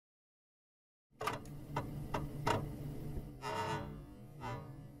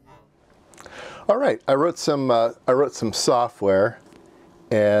All right, I wrote some software,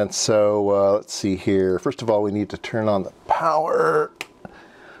 and so let's see here. First of all, we need to turn on the power.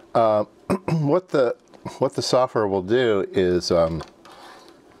 What the software will do is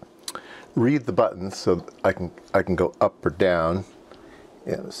read the buttons, so I can go up or down.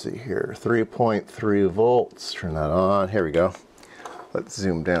 Yeah, let's see here, 3.3 volts. Turn that on. Here we go. Let's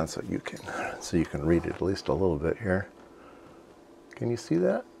zoom down so you can read it at least a little bit here. Can you see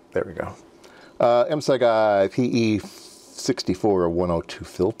that? There we go. IMSAI PE64-102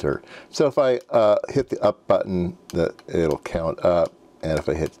 filter. So if I hit the up button, it'll count up, and if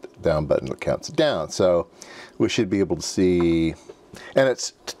I hit the down button, it counts down. So we should be able to see, and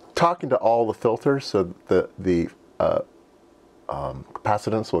it's talking to all the filters, so the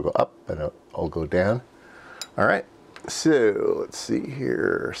capacitance will go up and it'll go down. All right. So let's see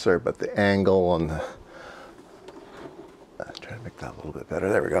here. Sorry about the angle on the. Try to make that a little bit better.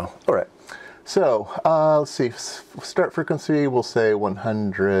 There we go. All right. So let's see. Start frequency, we'll say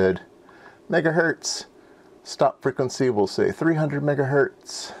 100 megahertz. Stop frequency, we'll say 300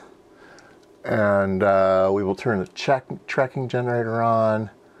 megahertz. And we will turn the tracking generator on.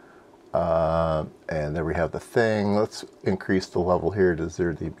 And there we have the thing. Let's increase the level here to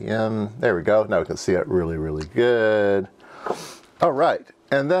 0 dBm. There we go. Now we can see it really, really good. All right.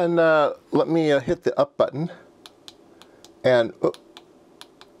 And then let me hit the up button. And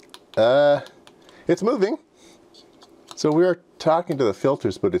it's moving. So we are talking to the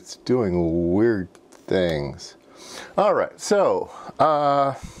filters, but it's doing weird things. All right. So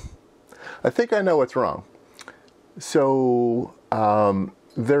I think I know what's wrong. So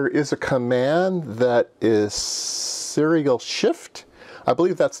there is a command that is serial shift. I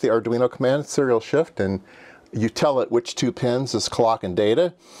believe that's the Arduino command, serial shift, and you tell it which two pins is clock and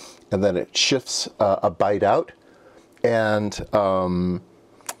data, and then it shifts a byte out. And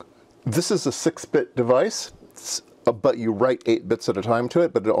this is a 6-bit device, but you write 8 bits at a time to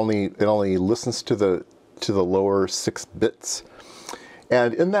it, but it only listens to the lower 6 bits.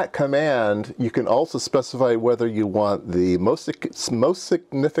 And in that command, you can also specify whether you want the most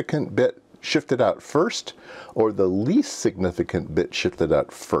significant bit shifted out first or the least significant bit shifted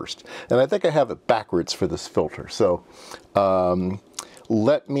out first. And I think I have it backwards for this filter. So I'll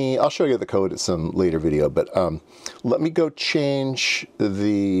show you the code at some later video, but let me go change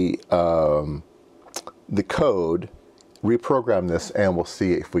the code, reprogram this, and we'll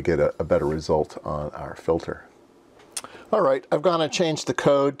see if we get a better result on our filter. All right, I've gone and changed the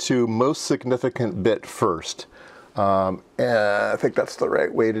code to most significant bit first. And I think that's the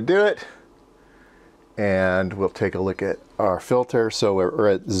right way to do it. And we'll take a look at our filter. So we're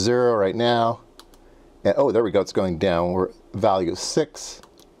at 0 right now. And, oh, there we go, it's going down. We're value 6,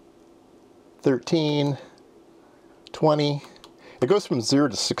 13, 20. It goes from 0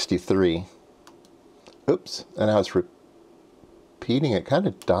 to 63. Oops, and now it's repeating. It kind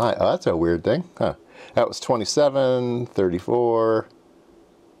of died. Oh, that's a weird thing, huh? That was 27, 34.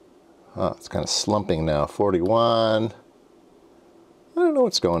 Oh, it's kind of slumping now. 41. I don't know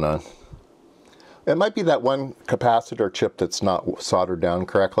what's going on. It might be that one capacitor chip that's not soldered down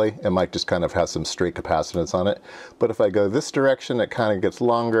correctly. It might just kind of have some straight capacitance on it. But if I go this direction, it kind of gets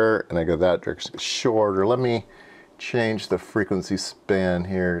longer, and I go that direction, it's shorter. Let me change the frequency span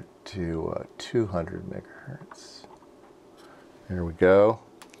here to 200 megahertz. There we go.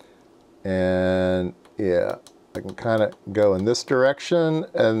 And yeah, I can kind of go in this direction,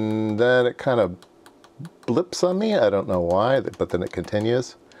 and then it kind of blips on me. I don't know why, but then it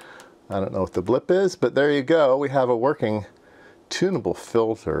continues. I don't know what the blip is, but there you go. We have a working tunable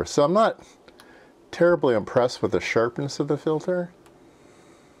filter. So I'm not terribly impressed with the sharpness of the filter.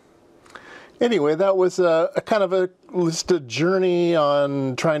 Anyway, that was a kind of just a journey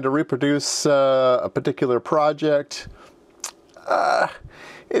on trying to reproduce a particular project.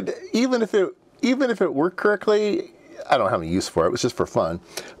 Even if it worked correctly, I don't have any use for it. It was just for fun.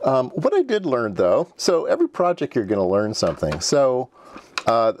 What I did learn, though, so every project you're going to learn something. So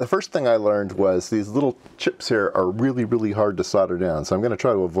the first thing I learned was these little chips here are really, really hard to solder down. So I'm going to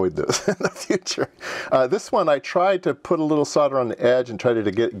try to avoid those in the future. This one, I tried to put a little solder on the edge and tried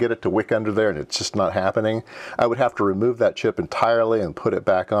to get it to wick under there, and it's just not happening. I would have to remove that chip entirely and put it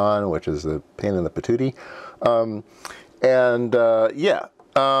back on, which is a pain in the patootie. Yeah.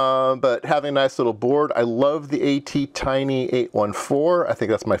 But having a nice little board. I love the AT Tiny 814. I think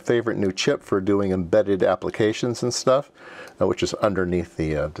that's my favorite new chip for doing embedded applications and stuff, which is underneath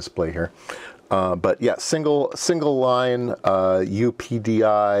the display here. But yeah, single line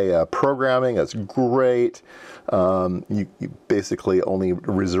UPDI programming. That's great. You basically only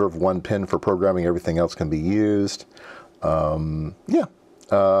reserve one pin for programming. Everything else can be used. Yeah.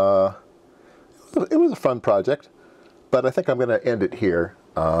 it was a fun project, but I think I'm going to end it here.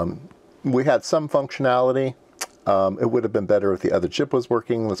 We had some functionality. It would have been better if the other chip was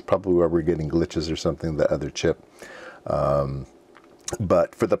working. That's probably where we're getting glitches or something, the other chip.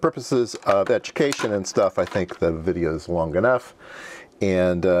 But for the purposes of education and stuff, I think the video is long enough.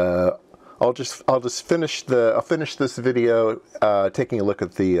 And I'll finish this video taking a look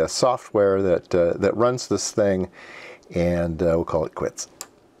at the software that runs this thing, and we'll call it quits.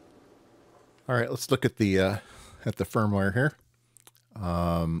 All right, let's look at the firmware here.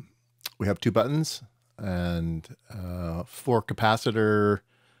 We have 2 buttons and 4 capacitor,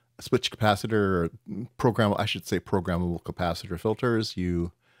 switch capacitor, or programmable capacitor filters,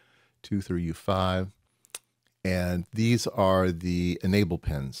 U2 through U5. And these are the enable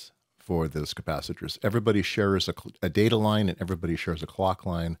pins for those capacitors. Everybody shares a data line and everybody shares a clock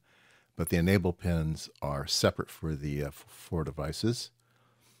line, but the enable pins are separate for the 4 devices.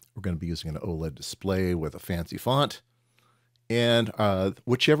 We're going to be using an OLED display with a fancy font. And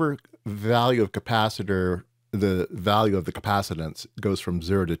whichever value of capacitor, the value of the capacitance goes from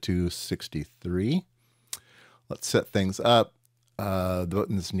 0 to 263. Let's set things up. The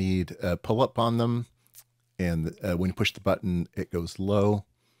buttons need a pull up on them. And when you push the button, it goes low.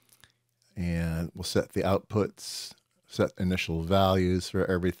 And we'll set the outputs, set initial values for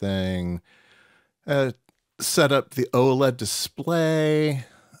everything. Set up the OLED display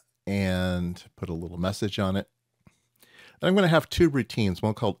and put a little message on it. And I'm going to have 2 routines,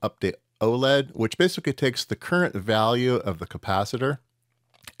 one called update OLED, which basically takes the current value of the capacitor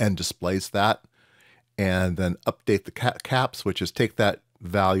and displays that, and then update the caps, which is take that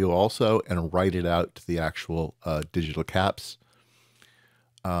value also and write it out to the actual digital caps.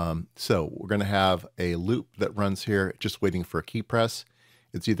 So we're going to have a loop that runs here, just waiting for a key press.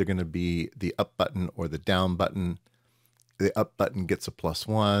 It's either going to be the up button or the down button. The up button gets a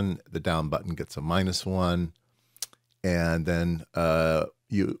 +1, the down button gets a -1, and then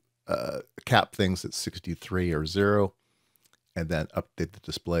you cap things at 63 or 0, and then update the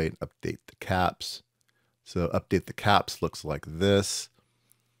display and update the caps. So update the caps looks like this.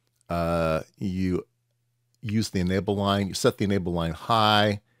 You use the enable line, you set the enable line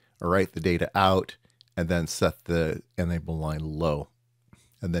high, or write the data out, and then set the enable line low.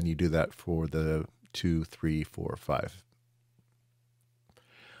 And then you do that for the 2, 3, 4, 5.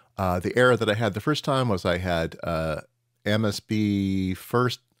 The error that I had the first time was I had MSB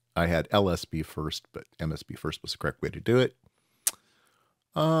first. I had LSB first, but MSB first was the correct way to do it.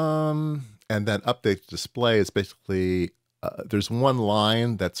 And then update the display is basically, there's one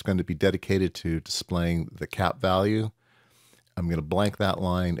line that's going to be dedicated to displaying the cap value. I'm going to blank that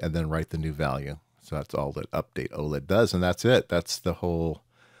line and then write the new value. So that's all that update OLED does, and that's it. That's the whole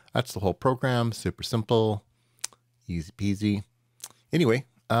program. Super simple, easy peasy. Anyway,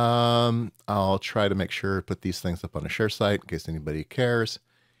 I'll try to make sure to put these things up on a share site in case anybody cares.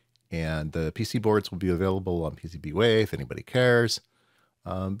 And the PC boards will be available on PCBWay if anybody cares.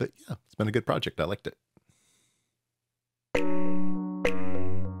 But yeah, it's been a good project. I liked it.